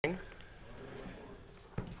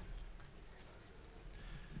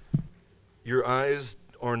Your eyes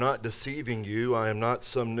are not deceiving you. I am not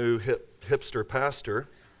some new hipster pastor.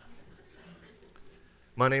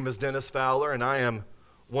 My name is Dennis Fowler, and I am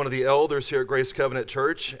one of the elders here at Grace Covenant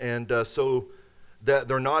Church, and so that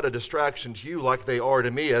they're not a distraction to you like they are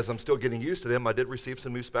to me as I'm still getting used to them, I did receive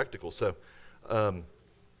some new spectacles. So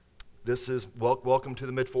this is, welcome to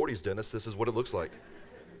the mid-40s, Dennis. This is what it looks like.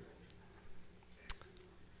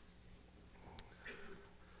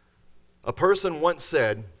 A person once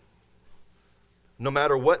said, no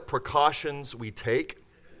matter what precautions we take,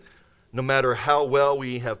 no matter how well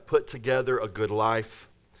we have put together a good life,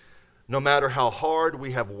 no matter how hard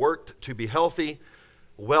we have worked to be healthy,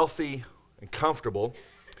 wealthy, and comfortable,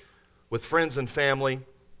 with friends and family,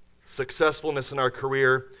 successfulness in our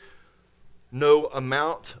career, no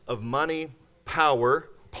amount of money, power,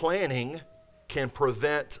 planning can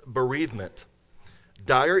prevent bereavement,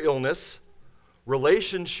 dire illness,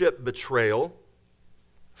 relationship betrayal,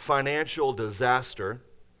 financial disaster,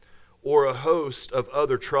 or a host of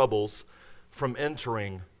other troubles from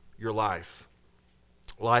entering your life.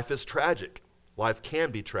 Life is tragic. Life can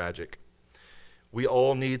be tragic. We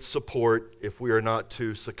all need support if we are not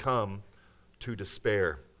to succumb to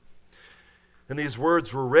despair. And these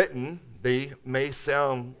words were written, they may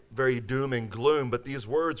sound very doom and gloom, but these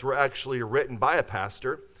words were actually written by a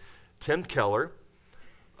pastor, Tim Keller,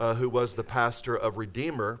 who was the pastor of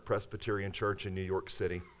Redeemer Presbyterian Church in New York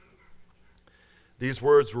City. These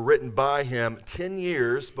words were written by him 10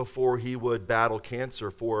 years before he would battle cancer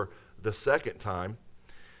for the second time.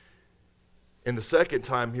 And the second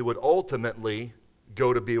time he would ultimately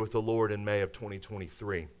go to be with the Lord in May of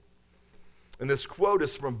 2023. And this quote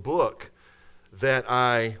is from a book that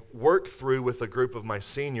I worked through with a group of my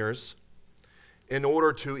seniors in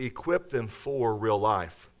order to equip them for real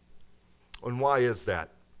life. And why is that?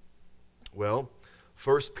 Well,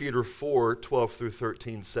 1 Peter 4:12 through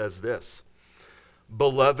 13 says this,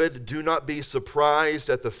 "Beloved, do not be surprised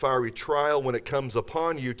at the fiery trial when it comes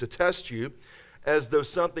upon you to test you, as though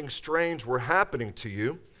something strange were happening to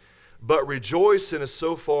you, but rejoice in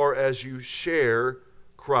so far as you share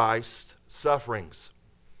Christ's sufferings."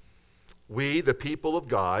 We, the people of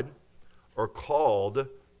God, are called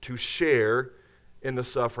to share in the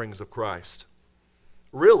sufferings of Christ.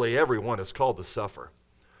 Really, everyone is called to suffer.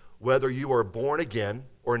 Whether you are born again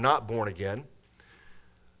or not born again.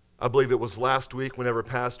 I believe it was last week whenever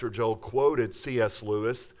Pastor Joel quoted C.S.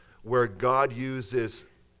 Lewis, where God uses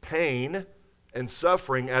pain and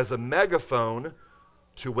suffering as a megaphone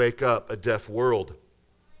to wake up a deaf world.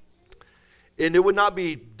 And it would not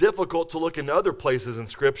be difficult to look in other places in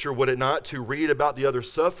Scripture, would it not, to read about the other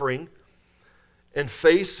suffering and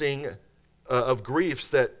facing of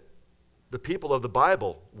griefs that the people of the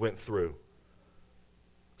Bible went through.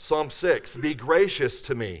 Psalm 6, "Be gracious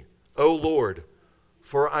to me, O Lord,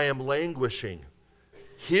 for I am languishing.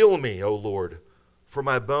 Heal me, O Lord, for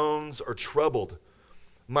my bones are troubled.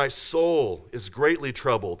 My soul is greatly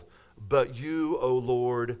troubled, but you, O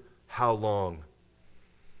Lord, how long?"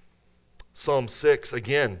 Psalm 6,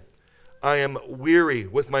 again, "I am weary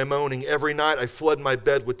with my moaning. Every night I flood my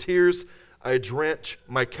bed with tears. I drench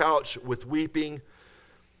my couch with weeping.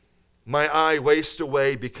 My eye wastes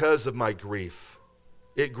away because of my grief.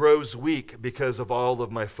 It grows weak because of all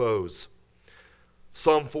of my foes."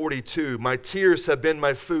 Psalm 42, "My tears have been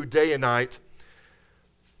my food day and night.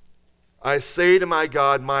 I say to my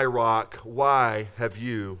God, my rock, why have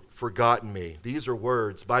you forgotten me?" These are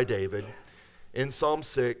words by David in Psalm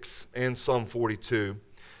 6 and Psalm 42.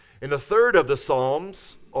 And a third of the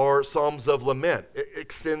Psalms are Psalms of lament. It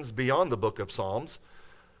extends beyond the book of Psalms.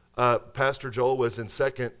 Pastor Joel was in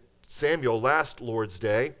 2 Samuel last Lord's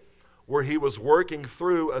Day, where he was working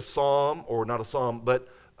through a psalm, or not a psalm, but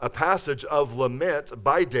a passage of lament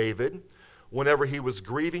by David whenever he was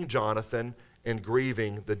grieving Jonathan and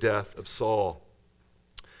grieving the death of Saul.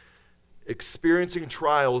 Experiencing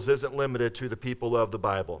trials isn't limited to the people of the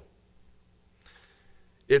Bible.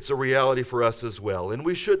 It's a reality for us as well, and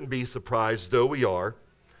we shouldn't be surprised, though we are.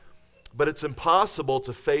 But it's impossible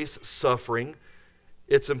to face suffering.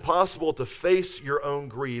 It's impossible to face your own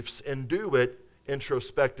griefs and do it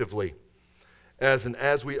introspectively.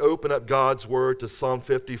 As we open up God's Word to Psalm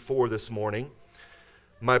 54 this morning,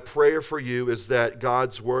 my prayer for you is that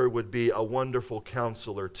God's Word would be a wonderful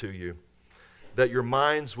counselor to you, that your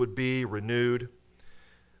minds would be renewed,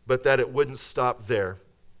 but that it wouldn't stop there,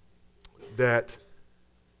 that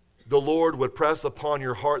the Lord would press upon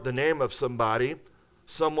your heart the name of somebody,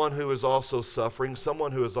 someone who is also suffering,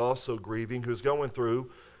 someone who is also grieving, who's going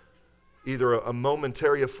through either a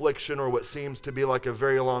momentary affliction or what seems to be like a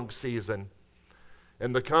very long season.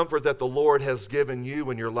 And the comfort that the Lord has given you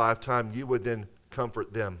in your lifetime, you would then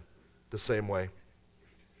comfort them. the same way.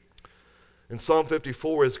 And Psalm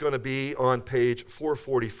 54 is going to be on page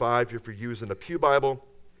 445 if you're using a Pew Bible.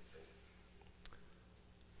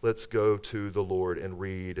 Let's go to the Lord and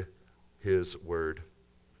read his word.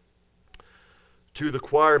 To the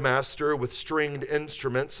choir master with stringed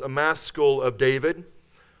instruments, a maskil of David.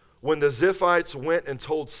 When the Ziphites went and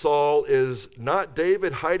told Saul, "Is not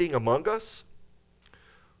David hiding among us?"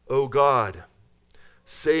 O God,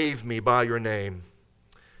 save me by your name,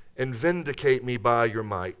 and vindicate me by your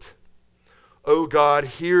might. O God,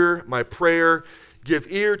 hear my prayer. Give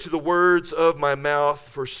ear to the words of my mouth,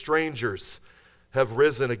 for strangers have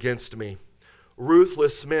risen against me.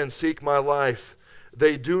 Ruthless men seek my life.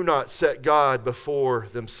 They do not set God before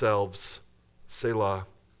themselves. Selah.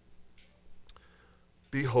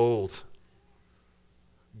 Behold,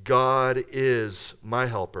 God is my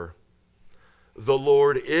helper. The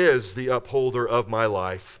Lord is the upholder of my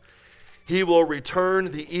life. He will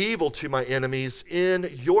return the evil to my enemies. In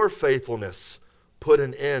your faithfulness, put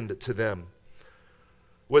an end to them.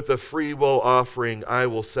 With a freewill offering, I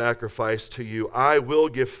will sacrifice to you. I will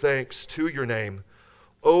give thanks to your name,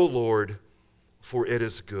 O Lord, for it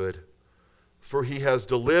is good. For he has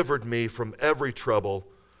delivered me from every trouble.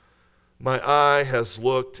 My eye has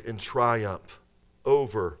looked in triumph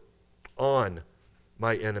on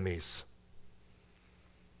my enemies.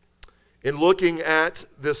 In looking at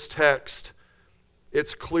this text,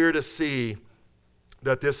 it's clear to see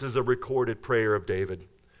that this is a recorded prayer of David.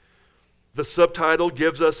 The subtitle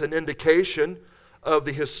gives us an indication of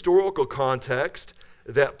the historical context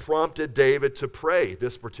that prompted David to pray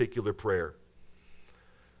this particular prayer.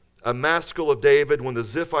 A maskil of David, when the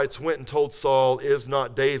Ziphites went and told Saul, "Is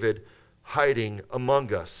not David hiding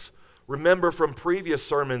among us?" Remember from previous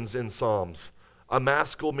sermons in Psalms, a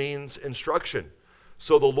maskil means instruction.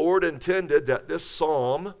 So the Lord intended that this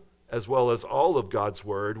psalm, as well as all of God's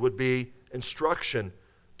word, would be instruction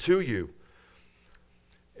to you.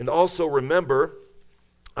 And also remember,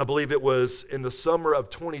 I believe it was in the summer of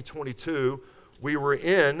 2022, we were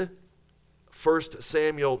in 1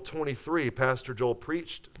 Samuel 23. Pastor Joel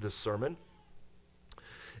preached this sermon.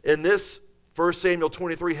 And this 1 Samuel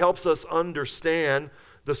 23 helps us understand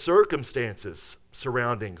the circumstances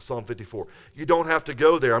surrounding Psalm 54. You don't have to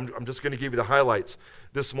go there. I'm just going to give you the highlights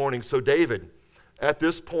this morning. So David, at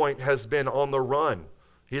this point, has been on the run.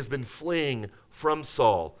 He has been fleeing from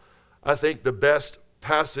Saul. I think the best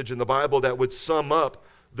passage in the Bible that would sum up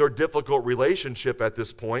their difficult relationship at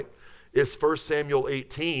this point is 1 Samuel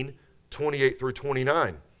 18, 28 through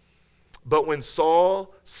 29. But when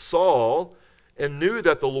Saul saw and knew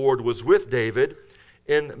that the Lord was with David,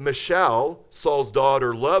 and Michal, Saul's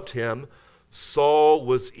daughter, loved him, Saul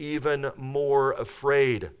was even more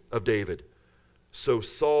afraid of David. So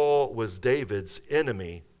Saul was David's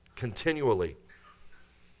enemy continually.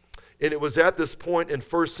 And it was at this point in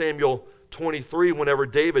 1 Samuel 23, whenever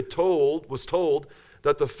David was told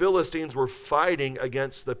that the Philistines were fighting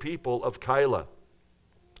against the people of Keilah.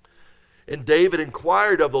 And David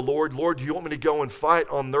inquired of the Lord, "Lord, do you want me to go and fight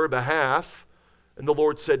on their behalf?" And the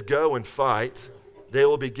Lord said, "Go and fight. They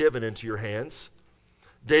will be given into your hands."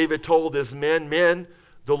 David told his men,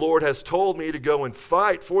 "The Lord has told me to go and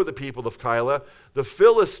fight for the people of Keilah. The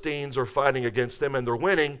Philistines are fighting against them and they're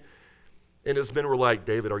winning." And his men were like,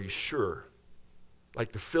 "David, are you sure?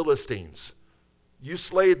 Like the Philistines. You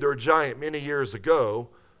slayed their giant many years ago,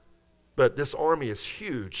 but this army is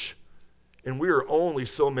huge, and we are only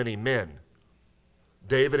so many men."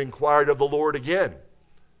 David inquired of the Lord again,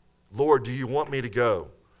 "Lord, do you want me to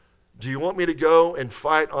go? Do you want me to go and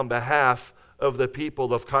fight on behalf of the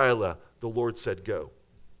people of Keilah?" The Lord said, "Go."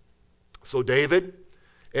 So David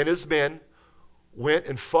and his men went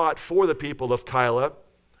and fought for the people of Keilah,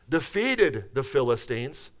 defeated the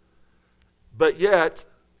Philistines, but yet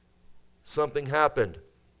something happened.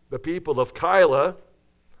 The people of Keilah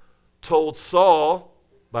told Saul,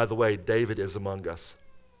 by the way, David is among us.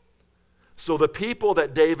 So the people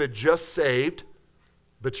that David just saved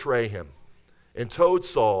betray him and told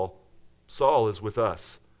Saul, "Saul is with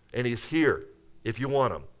us, and he's here if you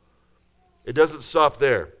want him." It doesn't stop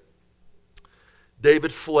there.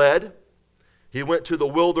 David fled. He went to the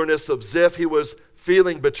wilderness of Ziph. He was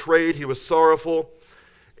feeling betrayed. He was sorrowful.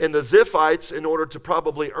 And the Ziphites, in order to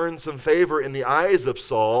probably earn some favor in the eyes of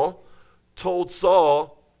Saul, told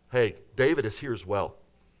Saul, "Hey, David is here as well.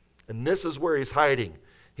 And this is where he's hiding.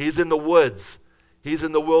 He's in the woods. He's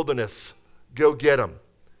in the wilderness. Go get him."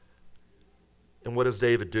 And what does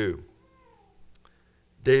David do?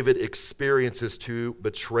 David experiences two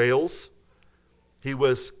betrayals. He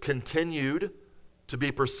was continued to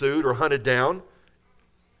be pursued or hunted down,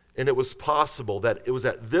 and it was possible that it was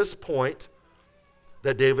at this point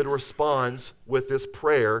that David responds with this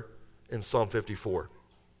prayer in Psalm 54.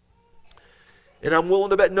 And I'm willing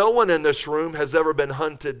to bet no one in this room has ever been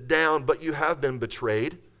hunted down, but you have been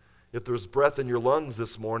betrayed. If there's breath in your lungs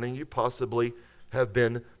this morning, you possibly have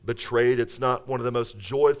been betrayed. It's not one of the most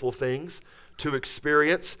joyful things to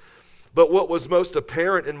experience. But what was most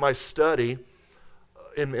apparent in my study,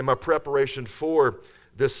 in my preparation for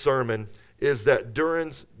this sermon, is that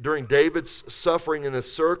during David's suffering in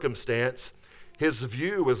this circumstance, his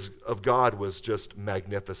view of God was just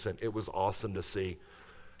magnificent. It was awesome to see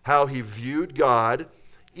how he viewed God,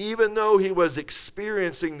 even though he was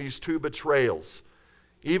experiencing these two betrayals,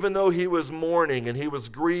 even though he was mourning and he was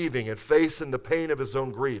grieving and facing the pain of his own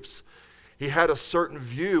griefs. He had a certain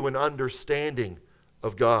view and understanding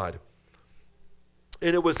of God.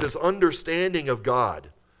 And it was this understanding of God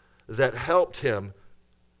that helped him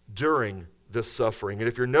during this suffering. And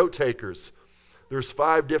if you're note takers, there's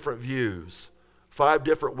 5 different views, 5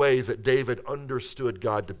 different ways that David understood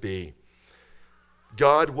God to be.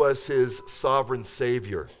 God was his sovereign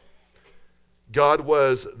Savior. God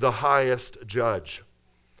was the highest judge.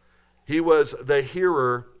 He was the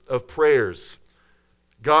hearer of prayers.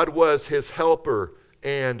 God was his helper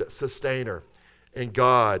and sustainer. And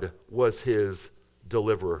God was his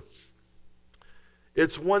deliverer.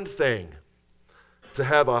 It's one thing to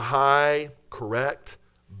have a high, correct,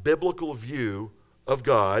 biblical view of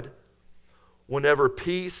God whenever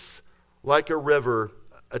peace like a river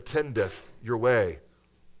attendeth your way.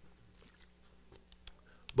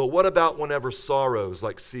 But what about whenever sorrows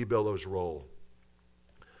like sea billows roll?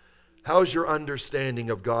 How's your understanding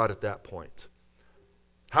of God at that point?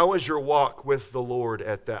 How is your walk with the Lord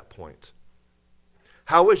at that point?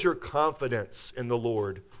 How is your confidence in the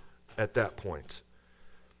Lord at that point?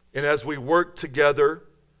 And as we work together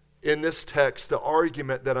in this text, the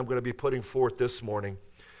argument that I'm going to be putting forth this morning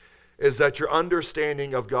is that your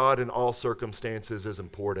understanding of God in all circumstances is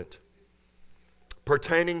important.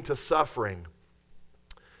 Pertaining to suffering,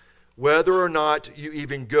 whether or not you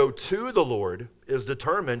even go to the Lord is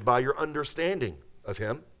determined by your understanding of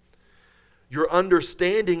Him. Your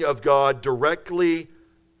understanding of God directly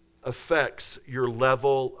affects your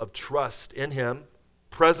level of trust in Him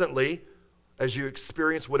presently as you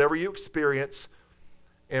experience whatever you experience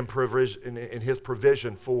and in His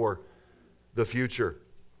provision for the future.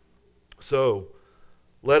 So,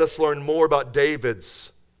 let us learn more about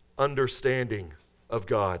David's understanding of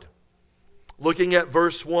God. Looking at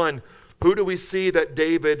verse 1, who do we see that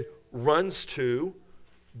David runs to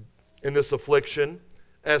in this affliction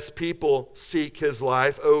as people seek his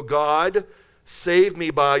life? O God, save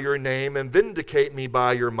me by your name and vindicate me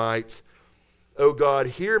by your might. O God,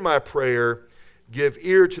 hear my prayer. Give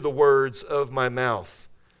ear to the words of my mouth.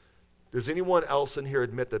 Does anyone else in here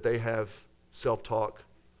admit that they have self-talk?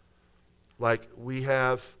 Like we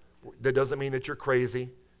have, that doesn't mean that you're crazy.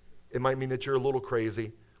 It might mean that you're a little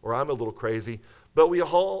crazy, or I'm a little crazy. But we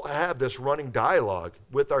all have this running dialogue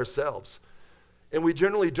with ourselves. And we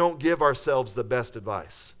generally don't give ourselves the best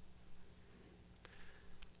advice.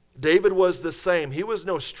 David was the same. He was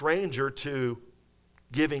no stranger to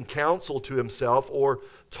giving counsel to himself or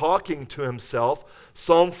talking to himself.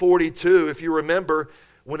 Psalm 42, if you remember,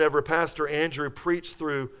 whenever Pastor Andrew preached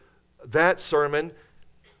through that sermon,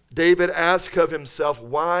 David asked of himself,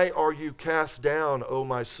 "Why are you cast down, O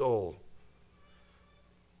my soul?"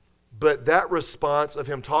 But that response of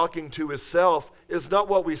him talking to himself is not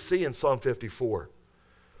what we see in Psalm 54.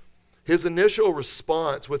 His initial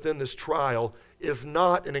response within this trial is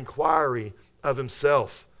not an inquiry of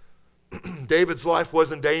himself. David's life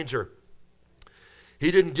was in danger.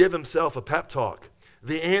 He didn't give himself a pep talk.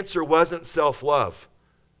 The answer wasn't self-love,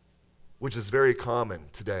 which is very common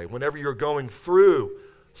today. Whenever you're going through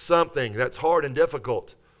something that's hard and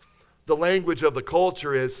difficult, the language of the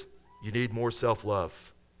culture is, you need more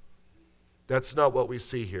self-love. That's not what we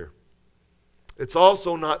see here. It's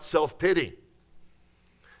also not self-pity.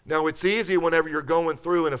 Now, it's easy whenever you're going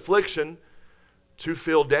through an affliction to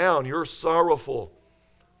feel down. You're sorrowful.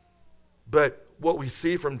 But what we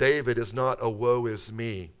see from David is not a woe is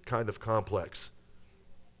me kind of complex.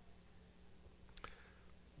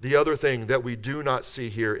 The other thing that we do not see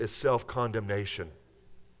here is self-condemnation.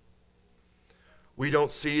 We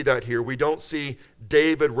don't see that here. We don't see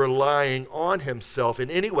David relying on himself in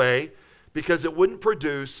any way because it wouldn't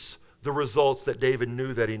produce the results that David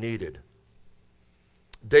knew that he needed.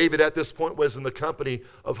 David at this point was in the company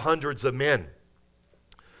of hundreds of men.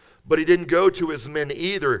 But he didn't go to his men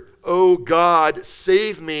either. "Oh God,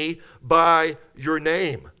 save me by your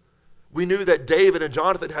name." We knew that David and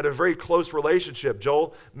Jonathan had a very close relationship.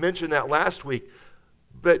 Joel mentioned that last week.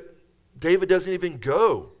 But David doesn't even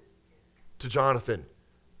go to Jonathan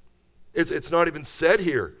It's not even said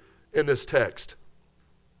here in this text.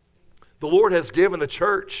 The Lord has given the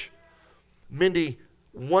church many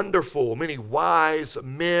wonderful, many wise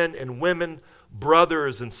men and women,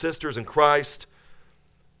 brothers and sisters in Christ,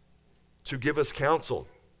 to give us counsel.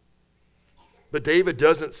 But David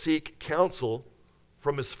doesn't seek counsel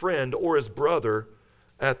from his friend or his brother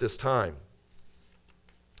at this time.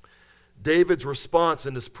 David's response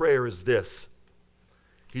in his prayer is this.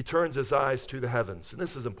 He turns his eyes to the heavens, and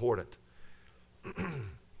this is important.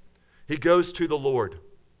 He goes to the Lord.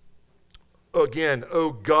 Again,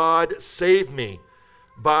 "Oh God, save me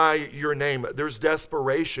by your name." There's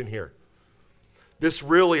desperation here. This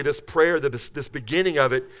prayer, this beginning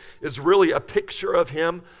of it, is really a picture of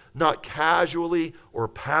him not casually or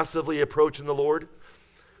passively approaching the Lord.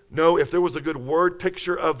 No, if there was a good word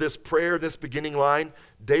picture of this prayer, this beginning line,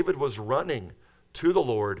 David was running to the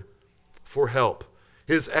Lord for help.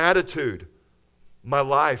 His attitude, my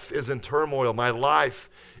life is in turmoil, my life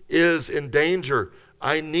is in danger,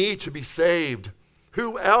 I need to be saved.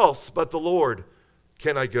 Who else but the Lord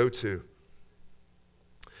can I go to?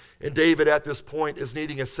 And David at this point is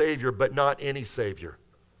needing a Savior, but not any Savior.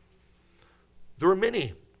 There were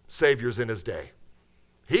many Saviors in his day.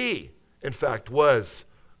 He, in fact, was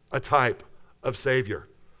a type of Savior.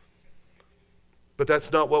 But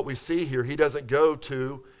that's not what we see here. He doesn't go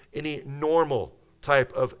to any normal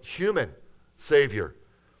type of human Savior.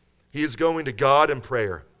 He is going to God in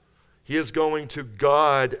prayer. He is going to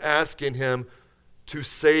God asking him to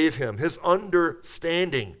save him. His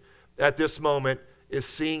understanding at this moment is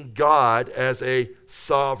seeing God as a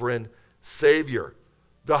sovereign Savior,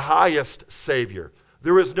 the highest Savior.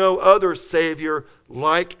 There is no other Savior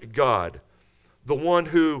like God, the one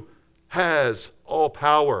who has all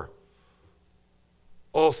power,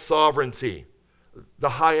 all sovereignty,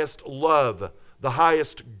 the highest love, the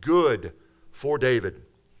highest good for David.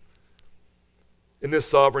 And this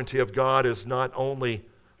sovereignty of God is not only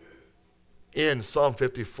in Psalm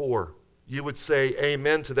 54. You would say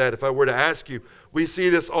amen to that if I were to ask you. We see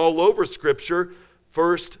this all over Scripture.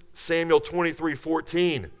 1 Samuel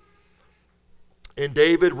 23:14. And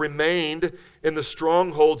David remained in the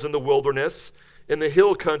strongholds in the wilderness, in the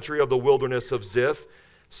hill country of the wilderness of Ziph.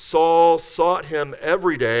 Saul sought him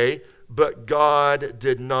every day, but God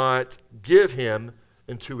did not give him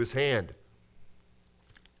into his hand.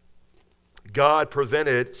 God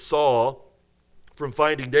prevented Saul from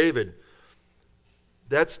finding David.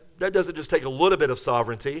 That doesn't just take a little bit of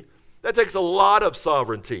sovereignty. That takes a lot of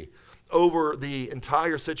sovereignty over the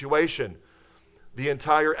entire situation, the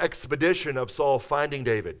entire expedition of Saul finding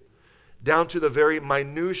David. Down to the very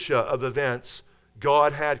minutia of events,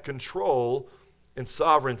 God had control and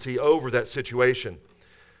sovereignty over that situation.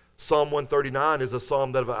 Psalm 139 is a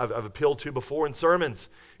psalm that I've appealed to before in sermons.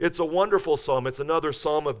 It's a wonderful psalm. It's another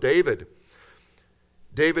psalm of David.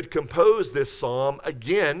 David composed this psalm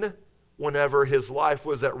again whenever his life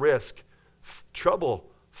was at risk.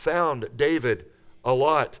 Trouble found David a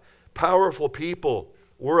lot. Powerful people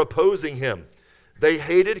were opposing him. They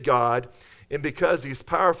hated God, and because these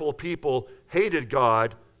powerful people hated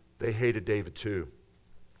God, they hated David too.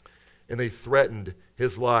 And they threatened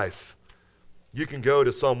his life. You can go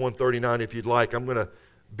to Psalm 139 if you'd like. I'm going to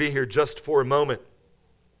be here just for a moment.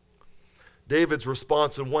 David's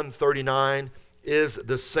response in 139 is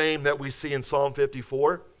the same that we see in Psalm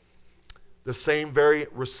 54, the same very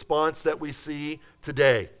response that we see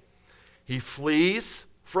today. He flees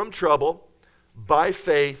from trouble by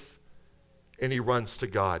faith, and he runs to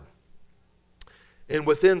God. And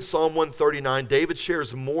within Psalm 139, David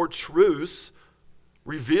shares more truths,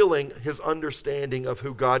 revealing his understanding of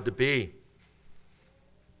who God to be.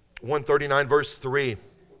 139 verse 3,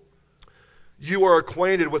 "You are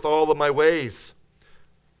acquainted with all of my ways."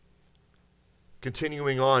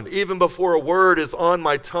 Continuing on, "Even before a word is on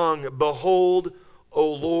my tongue, behold,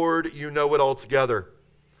 O Lord, you know it altogether."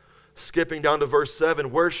 Skipping down to verse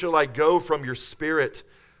 7, "Where shall I go from your spirit?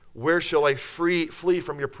 Where shall I flee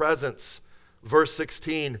from your presence?" Verse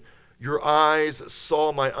 16, "Your eyes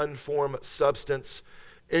saw my unformed substance.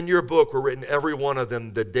 In your book were written every one of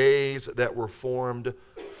them, the days that were formed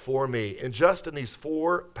for me." And just in these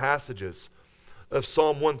four passages of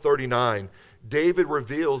Psalm 139, David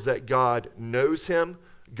reveals that God knows him,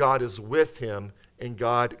 God is with him, and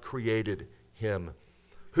God created him.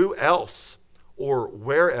 Who else or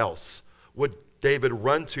where else would David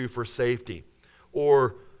run to for safety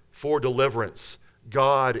or for deliverance?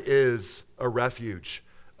 God is a refuge,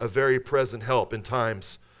 a very present help in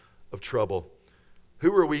times of trouble.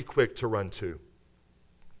 Who are we quick to run to?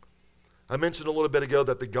 I mentioned a little bit ago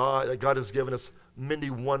that God has given us many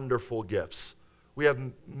wonderful gifts. We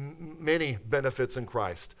have many benefits in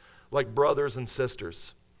Christ. like brothers and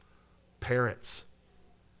sisters, parents,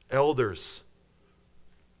 elders.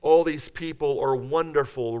 All these people are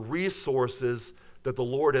wonderful resources that the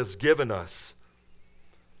Lord has given us.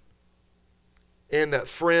 And that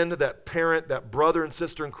friend, that parent, that brother and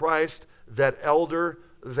sister in Christ, that elder,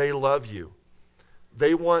 they love you.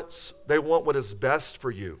 They want what is best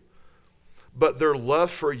for you. But their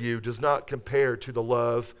love for you does not compare to the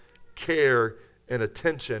love, care, and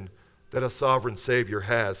attention that a sovereign Savior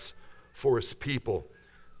has for his people.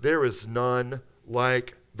 There is none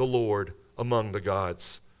like the Lord among the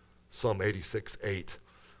gods. Psalm 86:8.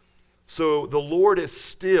 So the Lord is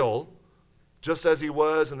still, just as he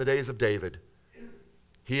was in the days of David,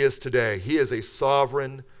 he is today. He is a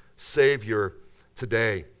sovereign Savior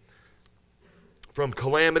today. From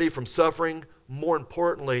calamity, from suffering, more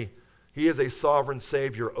importantly, he is a sovereign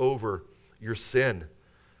Savior over your sin.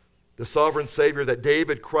 The sovereign Savior that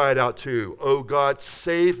David cried out to, "O God,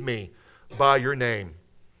 save me by your name,"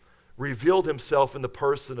 revealed himself in the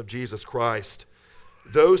person of Jesus Christ.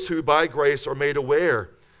 Those who by grace are made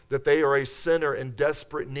aware that they are a sinner in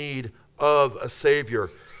desperate need of a Savior,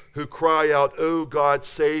 who cry out, "O God,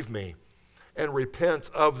 save me," and repent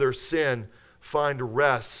of their sin, find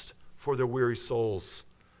rest for their weary souls.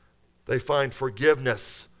 They find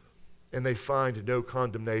forgiveness, and they find no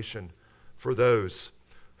condemnation for those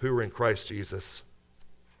who are in Christ Jesus.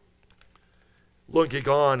 Looking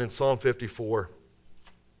on in Psalm 54,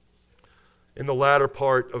 in the latter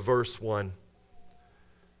part of verse 1,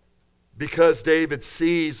 because David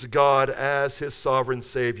sees God as his sovereign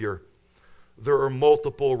Savior, there are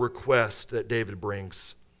multiple requests that David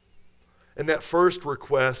brings. And that first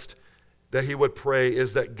request that he would pray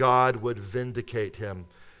is that God would vindicate him.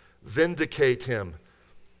 Vindicate him.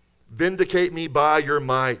 Vindicate me by your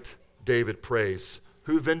might, David prays.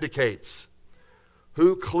 Who vindicates?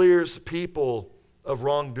 Who clears people of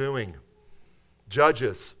wrongdoing?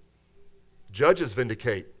 Judges. Judges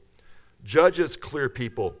vindicate. Judges clear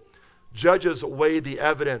people. Judges weigh the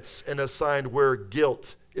evidence and assign where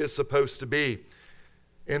guilt is supposed to be,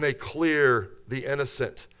 and they clear the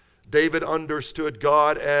innocent. David understood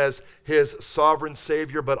God as his sovereign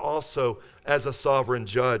Savior, but also as a sovereign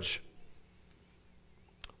judge.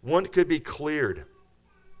 One could be cleared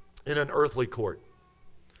in an earthly court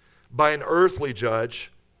by an earthly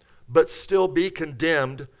judge, but still be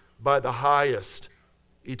condemned by the highest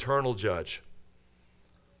eternal judge.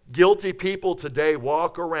 Guilty people today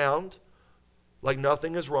walk around like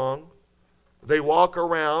nothing is wrong. They walk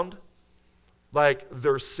around like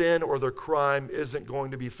their sin or their crime isn't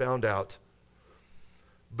going to be found out.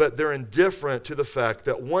 But they're indifferent to the fact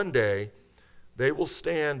that one day they will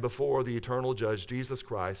stand before the eternal judge, Jesus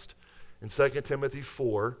Christ. In 2 Timothy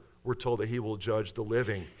 4, we're told that he will judge the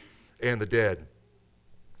living and the dead.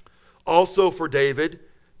 Also for David,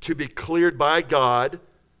 to be cleared by God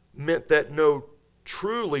meant that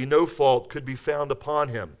truly no fault could be found upon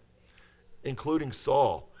him, including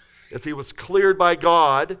Saul. If he was cleared by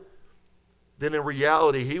God, then in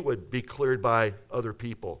reality he would be cleared by other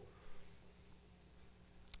people.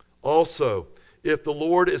 Also, if the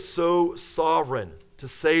Lord is so sovereign to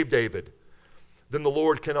save David, then the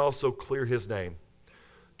Lord can also clear his name,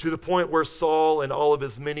 to the point where Saul and all of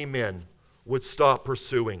his many men would stop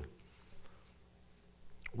pursuing.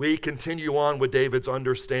 We continue on with David's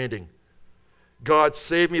understanding. God,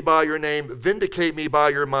 save me by your name, vindicate me by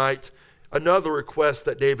your might. Another request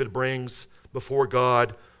that David brings before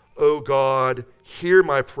God, O God, hear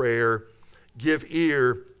my prayer, give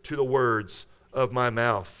ear to the words of my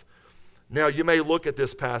mouth. Now, you may look at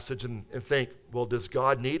this passage and think, well, does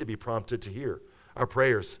God need to be prompted to hear our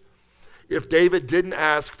prayers? If David didn't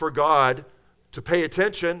ask for God to pay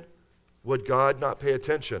attention, would God not pay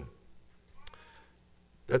attention?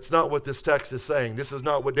 That's not what this text is saying. This is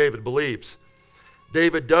not what David believes.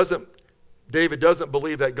 David doesn't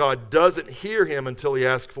believe that God doesn't hear him until he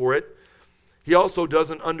asks for it. He also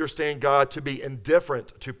doesn't understand God to be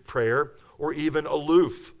indifferent to prayer or even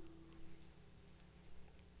aloof.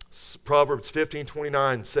 Proverbs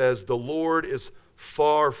 15:29 says, the Lord is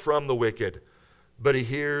far from the wicked, but he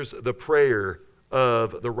hears the prayer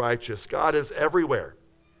of the righteous. God is everywhere.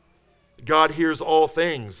 God hears all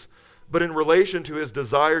things. But in relation to his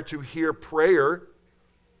desire to hear prayer,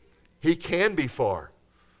 he can be far.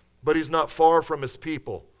 But he's not far from his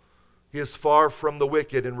people. He is far from the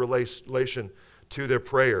wicked in relation to their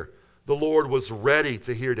prayer. The Lord was ready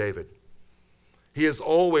to hear David. He is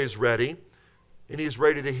always ready, and he's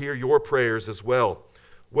ready to hear your prayers as well,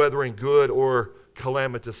 whether in good or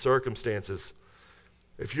calamitous circumstances.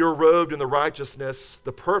 If you're robed in the righteousness,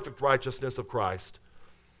 the perfect righteousness of Christ,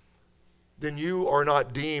 then you are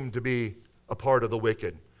not deemed to be a part of the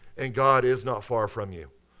wicked, And God is not far from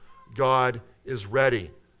you. God is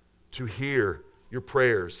ready to hear your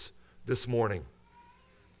prayers this morning.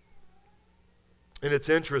 And it's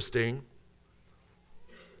interesting,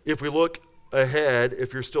 if we look ahead,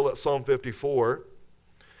 if you're still at Psalm 54,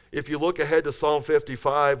 if you look ahead to Psalm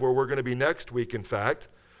 55, where we're going to be next week, in fact,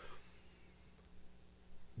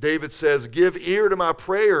 David says, "Give ear to my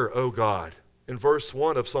prayer, O God," in verse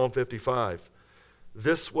 1 of Psalm 55.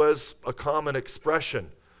 This was a common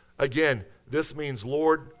expression. Again, this means,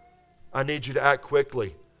 Lord, I need you to act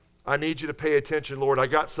quickly. I need you to pay attention, Lord. I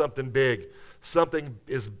got something big. Something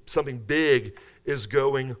big is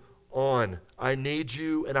going on. I need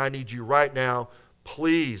you, and I need you right now.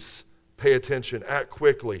 Please pay attention. Act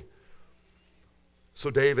quickly.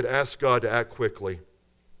 So David asked God to act quickly.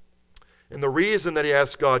 And the reason that he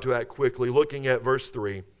asked God to act quickly, looking at verse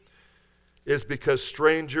 3, is because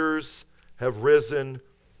strangers have risen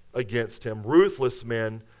against him. Ruthless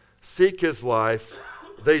men seek his life.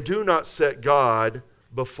 They do not set God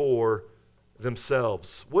before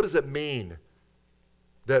themselves. What does it mean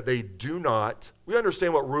that they do not? We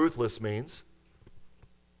understand what ruthless means.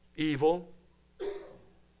 Evil.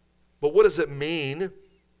 But what does it mean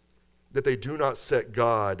that they do not set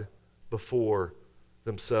God before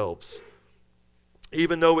themselves?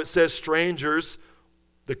 Even though it says strangers,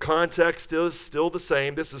 the context is still the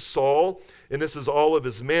same. This is Saul, and this is all of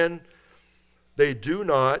his men. They do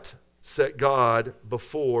not set God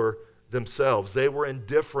before themselves. They were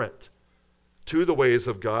indifferent to the ways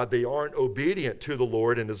of God. They aren't obedient to the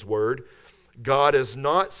Lord and his word. God is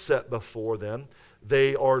not set before them.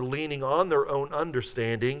 They are leaning on their own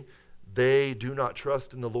understanding. They do not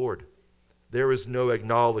trust in the Lord. There is no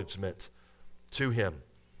acknowledgement to him.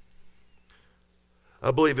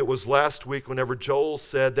 I believe it was last week whenever Joel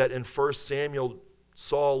said that in 1 Samuel,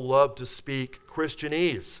 Saul loved to speak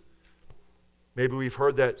Christianese. Maybe we've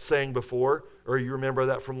heard that saying before, or you remember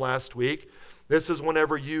that from last week. This is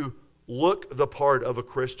whenever you look the part of a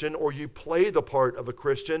Christian, or you play the part of a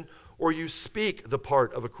Christian, or you speak the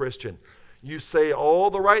part of a Christian. You say all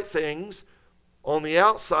the right things. On the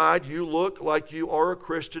outside, you look like you are a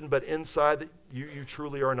Christian, but inside, you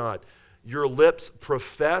truly are not. Your lips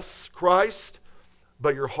profess Christ,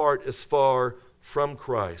 but your heart is far from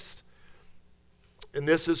Christ. And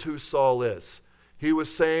this is who Saul is. He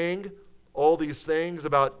was saying all these things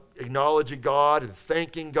about acknowledging God and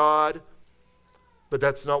thanking God, but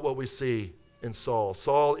that's not what we see in Saul.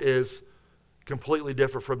 Saul is completely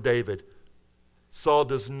different from David. Saul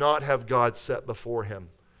does not have God set before him.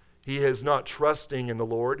 He is not trusting in the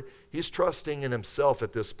Lord. He's trusting in himself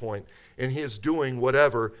at this point, and he is doing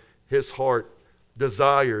whatever his heart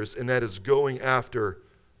desires, and that is going after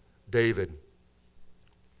David.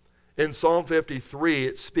 In Psalm 53,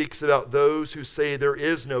 it speaks about those who say there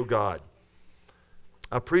is no God.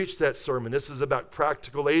 I preached that sermon. This is about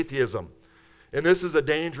practical atheism, and this is a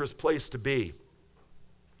dangerous place to be.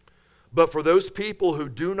 But for those people who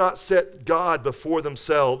do not set God before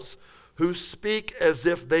themselves, who speak as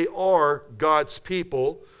if they are God's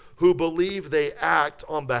people, who believe they act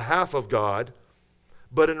on behalf of God,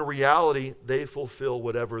 but in reality, they fulfill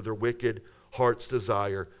whatever their wicked hearts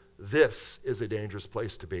desire. This is a dangerous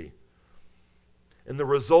place to be. And the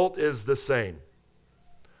result is the same.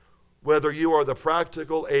 Whether you are the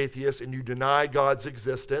practical atheist and you deny God's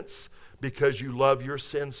existence because you love your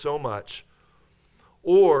sin so much,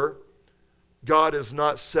 or God is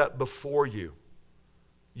not set before you.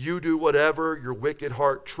 You do whatever your wicked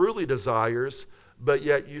heart truly desires, but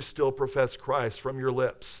yet you still profess Christ from your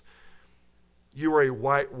lips. You are a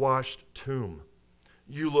whitewashed tomb.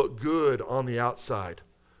 You look good on the outside,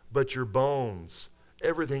 but your bones,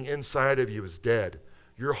 everything inside of you is dead.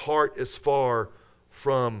 Your heart is far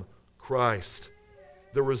from Christ.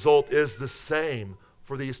 The result is the same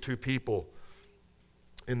for these two people,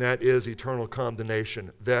 and that is eternal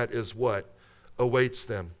condemnation. That is what awaits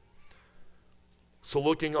them. So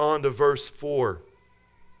looking on to verse 4,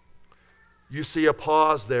 you see a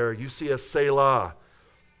pause there. You see a Selah.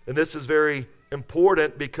 And this is very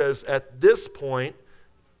important because at this point,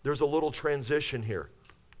 there's a little transition here.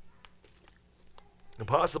 And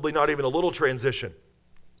possibly not even a little transition.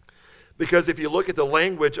 Because if you look at the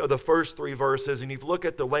language of the first 3 verses and you look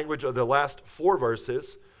at the language of the last 4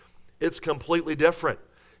 verses, it's completely different.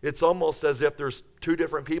 It's almost as if there's 2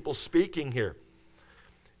 different people speaking here.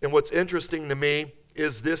 And what's interesting to me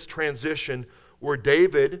is this transition where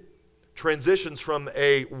David transitions from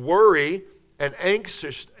a worry and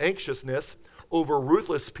anxiousness over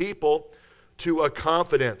ruthless people to a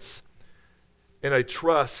confidence and a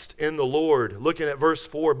trust in the Lord. Looking at verse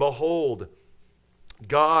 4, behold,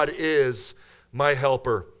 God is my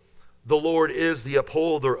helper. The Lord is the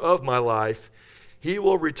upholder of my life. He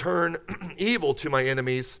will return evil to my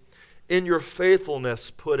enemies. In your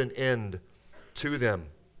faithfulness, put an end to them.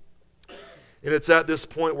 And it's at this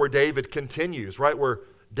point where David continues, right? Where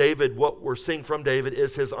David, what we're seeing from David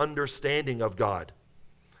is his understanding of God.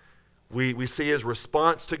 We see his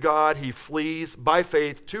response to God. He flees by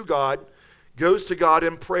faith to God, goes to God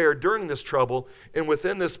in prayer during this trouble. And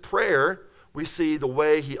within this prayer, we see the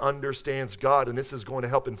way he understands God. And this is going to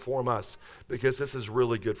help inform us because this is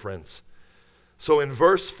really good, friends. So in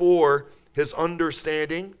verse 4, his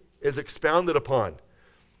understanding is expounded upon.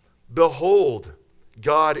 Behold,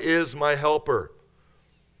 God is my helper.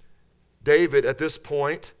 David, at this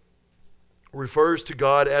point, refers to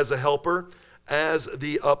God as a helper, as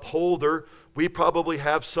the upholder. We probably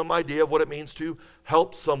have some idea of what it means to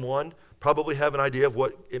help someone, probably have an idea of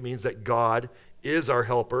what it means that God is our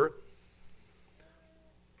helper.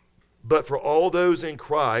 But for all those in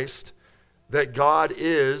Christ, that God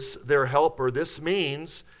is their helper, this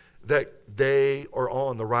means that they are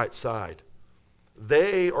on the right side.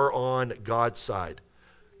 They are on God's side.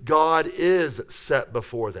 God is set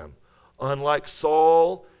before them. Unlike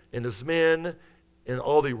Saul and his men and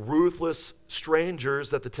all the ruthless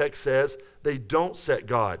strangers that the text says, they don't set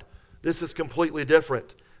God. This is completely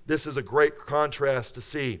different. This is a great contrast to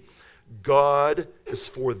see. God is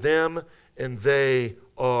for them and they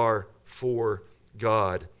are for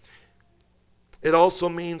God. It also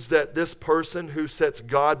means that this person who sets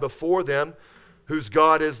God before them, whose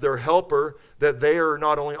God is their helper, that they are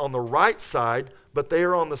not only on the right side, but they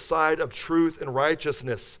are on the side of truth and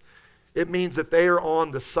righteousness. It means that they are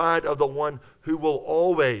on the side of the one who will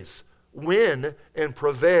always win and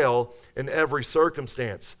prevail in every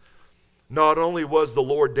circumstance. Not only was the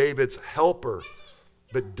Lord David's helper,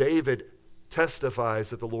 but David testifies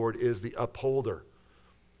that the Lord is the upholder.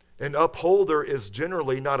 An upholder is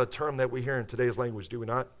generally not a term that we hear in today's language, do we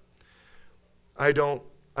not?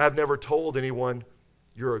 I've never told anyone,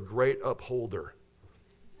 you're a great upholder.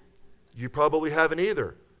 You probably haven't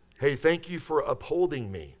either. Hey, thank you for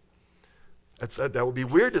upholding me. That would be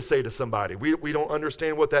weird to say to somebody. We don't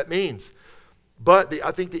understand what that means. But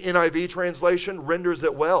I think the NIV translation renders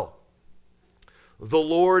it well. The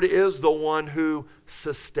Lord is the one who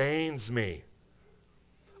sustains me.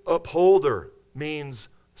 Upholder means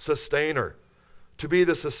sustainer. To be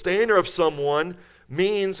the sustainer of someone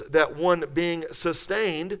means that one being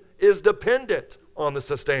sustained is dependent on the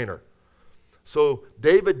sustainer. So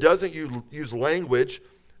David doesn't use language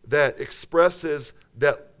that expresses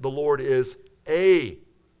that the Lord is a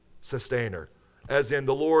sustainer. As in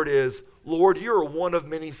the Lord is, Lord, you're one of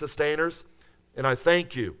many sustainers, and I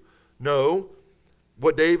thank you. No,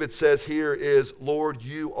 what David says here is, Lord,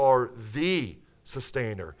 you are the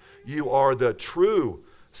sustainer. You are the true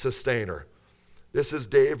sustainer. This is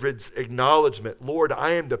David's acknowledgement. Lord,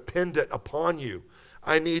 I am dependent upon you.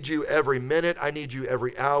 I need you every minute. I need you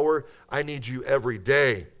every hour. I need you every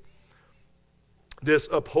day. This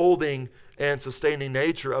upholding and sustaining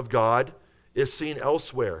nature of God is seen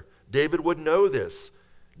elsewhere. David would know this.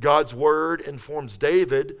 God's word informs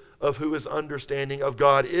David of who his understanding of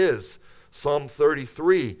God is. Psalm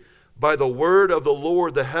 33, by the word of the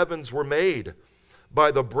Lord the heavens were made, by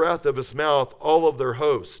the breath of his mouth all of their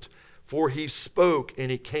host. For he spoke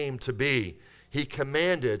and it came to be. He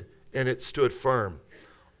commanded and it stood firm.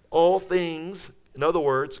 All things, in other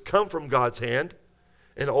words, come from God's hand,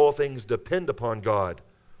 and all things depend upon God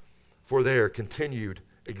for their continued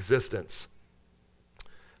existence.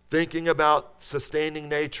 Thinking about sustaining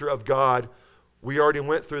nature of God, we already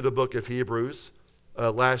went through the book of Hebrews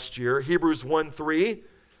last year. Hebrews 1:3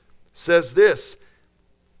 says this,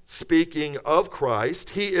 speaking of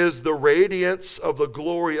Christ, he is the radiance of the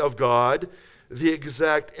glory of God, the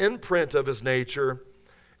exact imprint of his nature,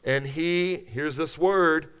 and he, here's this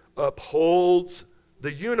word, upholds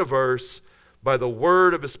the universe by the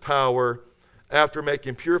word of his power. After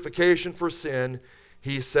making purification for sin,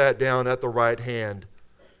 he sat down at the right hand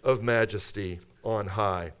of majesty on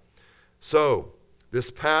high. So, this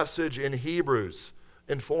passage in Hebrews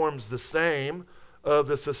informs the same of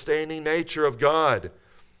the sustaining nature of God.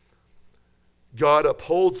 God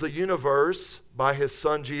upholds the universe by his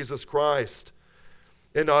Son, Jesus Christ.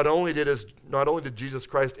 And not only did Jesus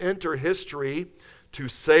Christ enter history to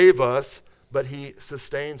save us, but he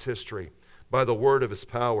sustains history by the word of his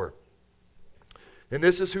power. And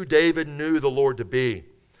this is who David knew the Lord to be.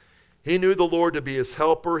 He knew the Lord to be his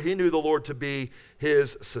helper. He knew the Lord to be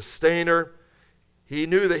his sustainer. He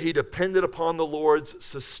knew that he depended upon the Lord's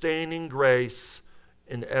sustaining grace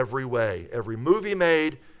in every way. Every move he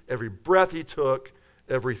made, every breath he took,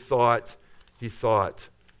 every thought he thought.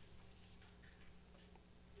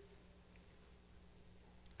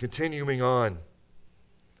 Continuing on,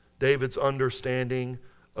 David's understanding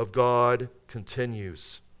of God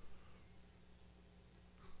continues.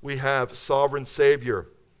 We have sovereign Savior,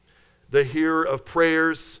 the hearer of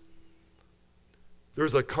prayers.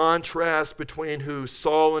 There's a contrast between who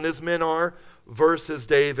Saul and his men are versus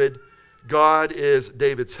David. God is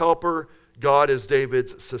David's helper. God is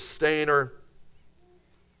David's sustainer.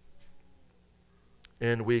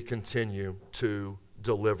 And we continue to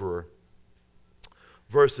deliverer.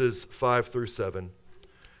 Verses 5 through 7.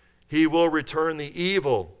 He will return the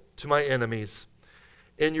evil to my enemies.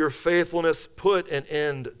 In your faithfulness, put an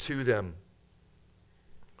end to them.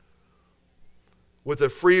 With a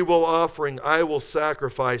freewill offering, I will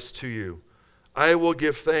sacrifice to you. I will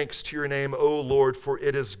give thanks to your name, O Lord, for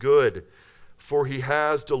it is good. For he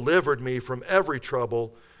has delivered me from every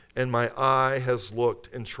trouble, and my eye has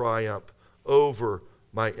looked in triumph over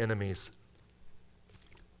my enemies.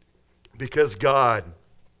 Because God,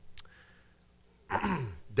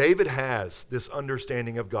 David has this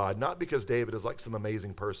understanding of God, not because David is like some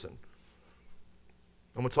amazing person.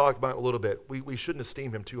 I'm going to talk about it a little bit. We shouldn't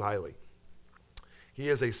esteem him too highly. He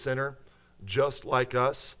is a sinner just like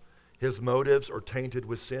us. His motives are tainted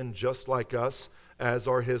with sin just like us, as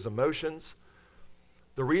are his emotions.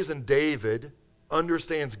 The reason David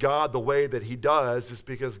understands God the way that he does is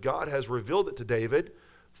because God has revealed it to David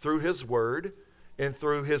through his word and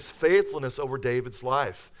through his faithfulness over David's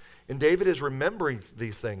life. And David is remembering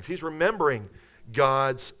these things. He's remembering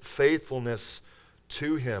God's faithfulness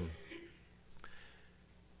to him.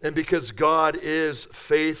 And because God is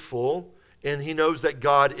faithful, and he knows that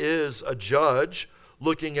God is a judge,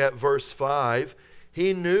 looking at verse 5,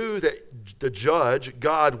 he knew that the judge,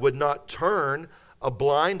 God, would not turn a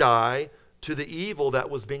blind eye to the evil that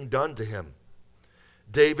was being done to him.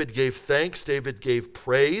 David gave thanks, David gave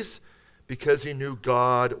praise, because he knew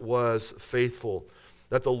God was faithful,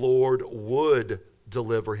 that the Lord would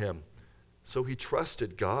deliver him. So he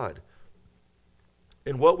trusted God.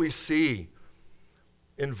 And what we see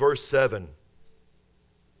in verse 7,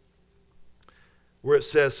 where it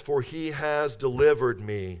says, for he has delivered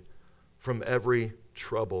me from every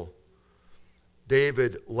trouble.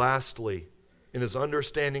 David, lastly, in his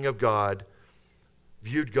understanding of God,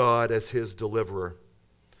 viewed God as his deliverer.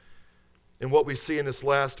 And what we see in this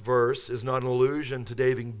last verse is not an allusion to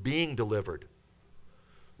David being delivered.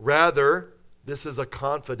 Rather, this is a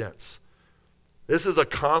confidence. This is a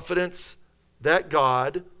confidence that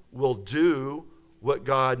God will do what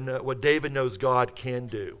David knows God can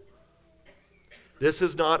do. This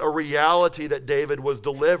is not a reality that David was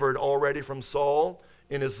delivered already from Saul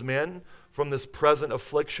and his men, from this present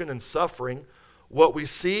affliction and suffering. What we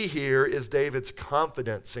see here is David's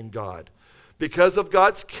confidence in God. Because of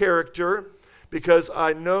God's character, because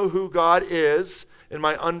I know who God is, and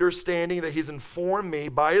my understanding that he's informed me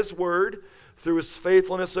by his word, through his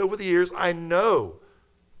faithfulness over the years, I know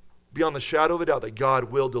beyond the shadow of a doubt that God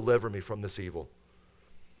will deliver me from this evil.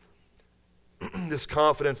 This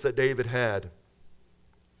confidence that David had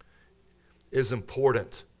is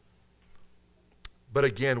important. But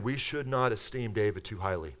again, we should not esteem David too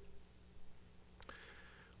highly.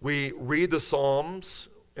 We read the Psalms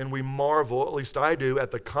and we marvel, at least I do,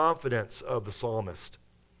 at the confidence of the psalmist.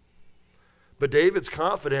 But David's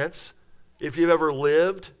confidence, if you've ever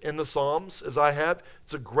lived in the Psalms, as I have,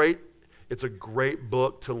 it's a great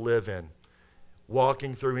book to live in.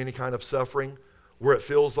 Walking through any kind of suffering where it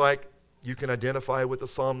feels like you can identify with the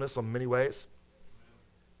psalmist in many ways.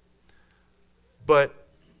 But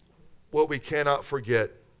what we cannot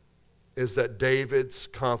forget is that David's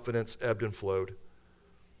confidence ebbed and flowed.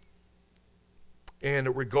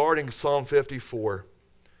 And regarding Psalm 54,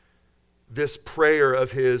 this prayer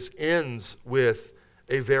of his ends with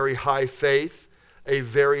a very high faith, a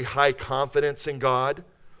very high confidence in God.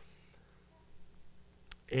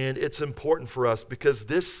 And it's important for us because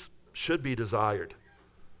this should be desired.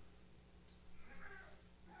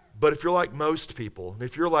 But if you're like most people, and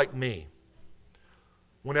if you're like me,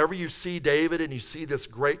 whenever you see David and you see this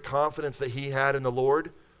great confidence that he had in the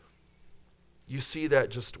Lord, you see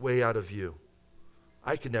that just way out of view.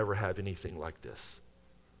 I could never have anything like this.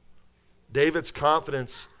 David's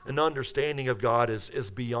confidence and understanding of God is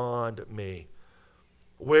beyond me.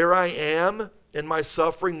 Where I am in my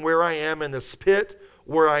suffering, where I am in this pit,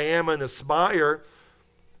 where I am in this mire,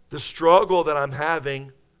 the struggle that I'm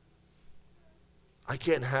having, I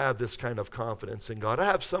can't have this kind of confidence in God. I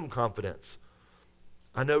have some confidence.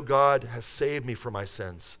 I know God has saved me from my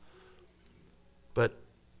sins. But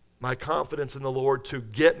my confidence in the Lord to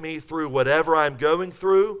get me through whatever I'm going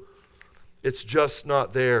through, it's just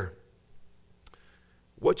not there.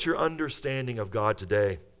 What's your understanding of God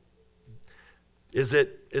today? Is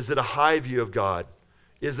it a high view of God?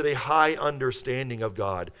 Is it a high understanding of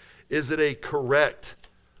God? Is it a correct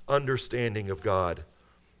understanding of God?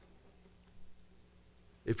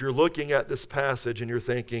 If you're looking at this passage and you're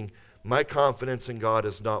thinking, my confidence in God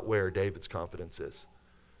is not where David's confidence is,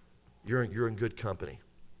 you're in good company.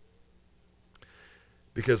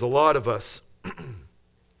 Because a lot of us,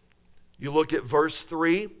 you look at verse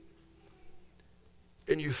 3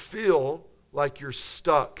 and you feel like you're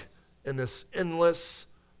stuck in this endless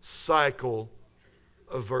cycle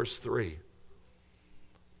of verse 3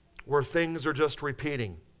 where things are just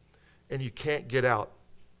repeating and you can't get out.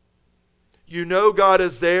 You know God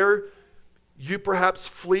is there. You perhaps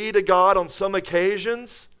flee to God on some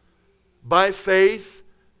occasions by faith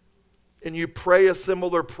and you pray a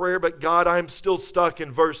similar prayer, but God, I'm still stuck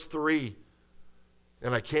in verse 3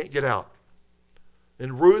 and I can't get out.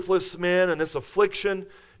 And ruthless men and this affliction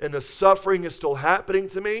and the suffering is still happening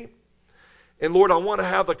to me. And Lord, I want to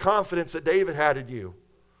have the confidence that David had in you.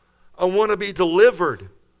 I want to be delivered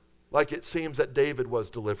like it seems that David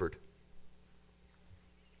was delivered.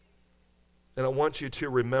 And I want you to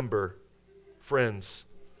remember, friends,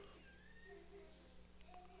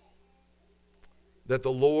 that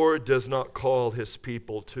the Lord does not call his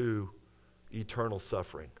people to eternal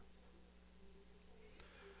suffering.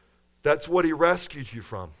 That's what he rescued you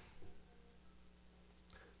from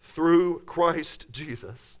through Christ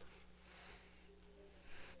Jesus.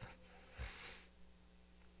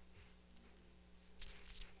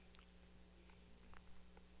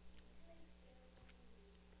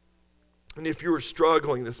 And if you are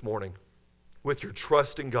struggling this morning with your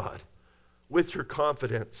trust in God, with your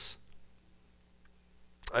confidence,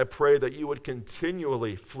 I pray that you would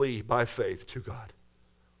continually flee by faith to God.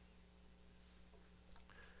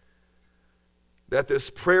 That this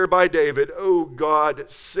prayer by David, "Oh God,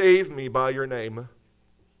 save me by your name,"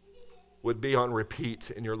 would be on repeat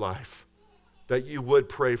in your life. That you would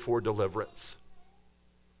pray for deliverance.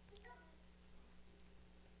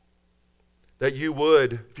 That you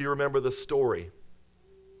would, if you remember the story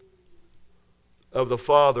of the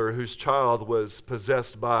father whose child was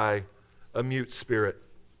possessed by a mute spirit.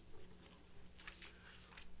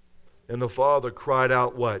 And the father cried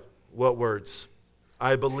out what? What words?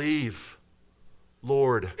 "I believe,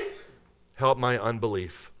 Lord, help my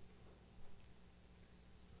unbelief."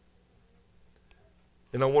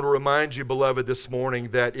 And I want to remind you, beloved, this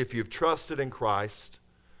morning that if you've trusted in Christ,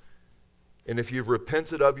 and if you've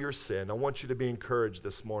repented of your sin, I want you to be encouraged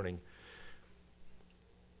this morning.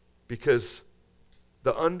 Because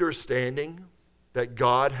the understanding that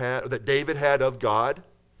that David had of God,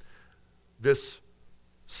 this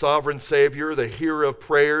sovereign Savior, the hearer of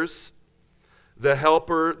prayers, the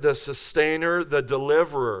helper, the sustainer, the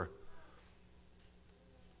deliverer,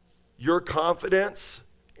 your confidence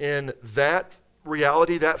in that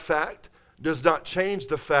reality, that fact, does not change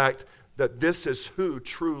the fact that this is who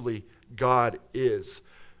truly God is.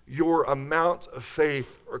 Your amount of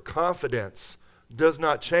faith or confidence does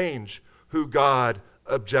not change who God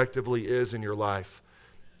objectively is in your life.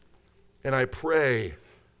 And I pray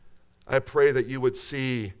that you would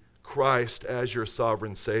see Christ as your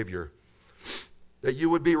sovereign Savior. That you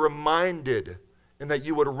would be reminded and that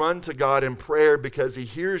you would run to God in prayer because he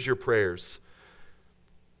hears your prayers.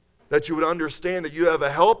 That you would understand that you have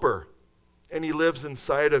a helper and he lives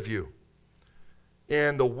inside of you.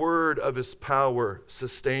 And the word of his power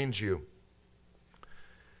sustains you.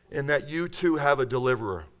 And that you too have a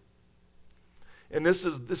deliverer. And this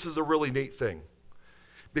is a really neat thing.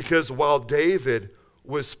 Because while David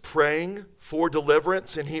was praying for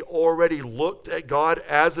deliverance and he already looked at God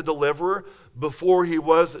as a deliverer before he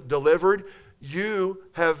was delivered, you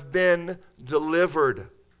have been delivered.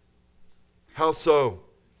 How so?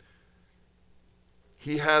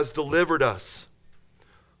 He has delivered us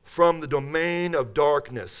from the domain of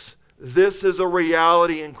darkness. This is a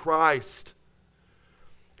reality in Christ.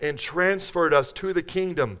 And transferred us to the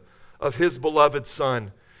kingdom of his beloved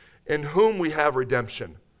Son, in whom we have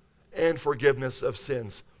redemption and forgiveness of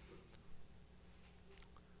sins.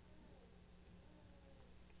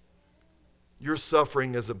 Your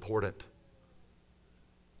suffering is important.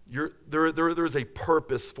 There is a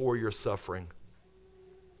purpose for your suffering.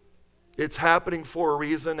 It's happening for a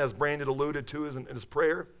reason, as Brandon alluded to in his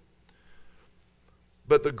prayer.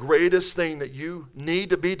 But the greatest thing that you need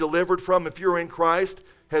to be delivered from if you're in Christ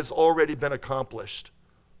has already been accomplished.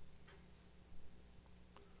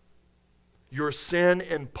 Your sin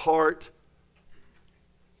in part,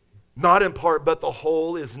 not in part, but the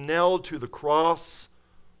whole, is nailed to the cross,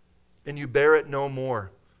 and you bear it no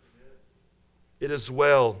more. It is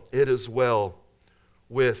well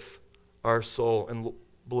with our soul. And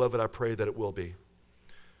beloved, I pray that it will be.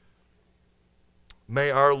 May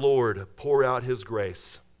our Lord pour out his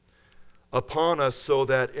grace upon us so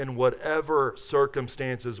that in whatever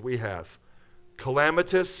circumstances we have,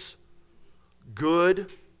 calamitous, good,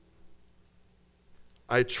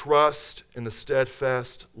 I trust in the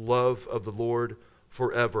steadfast love of the Lord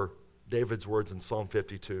forever. David's words in Psalm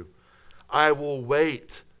 52. I will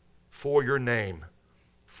wait for your name,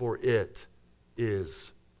 for it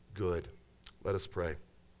is good. Let us pray.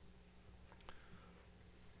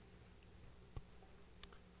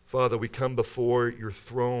 Father, we come before your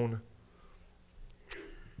throne,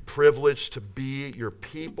 privileged to be your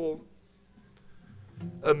people,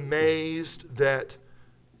 amazed that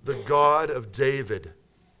the God of David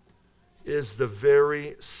is the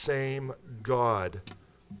very same God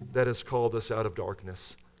that has called us out of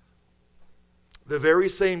darkness. The very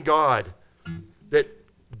same God that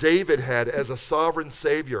David had as a sovereign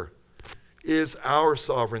Savior is our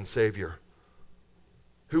sovereign Savior,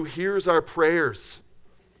 who hears our prayers,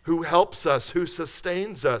 who helps us, who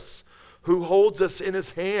sustains us, who holds us in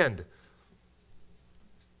his hand,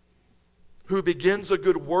 who begins a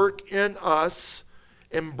good work in us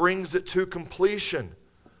and brings it to completion.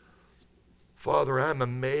 Father, I'm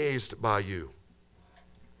amazed by you.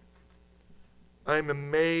 I'm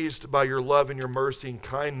amazed by your love and your mercy and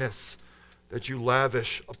kindness that you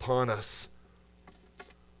lavish upon us.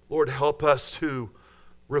 Lord, help us to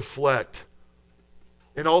reflect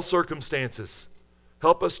in all circumstances.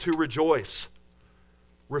 Help us to rejoice,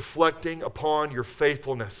 reflecting upon your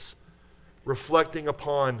faithfulness, reflecting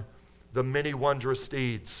upon the many wondrous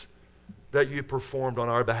deeds that you performed on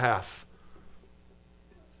our behalf.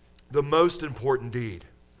 The most important deed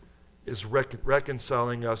is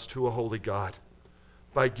reconciling us to a holy God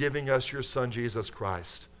by giving us your Son, Jesus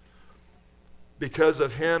Christ. Because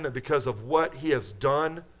of him and because of what he has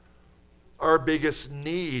done, our biggest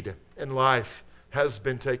need in life has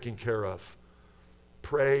been taken care of.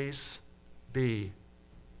 Praise be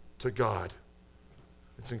to God.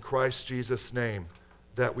 It's in Christ Jesus' name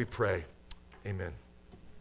that we pray. Amen.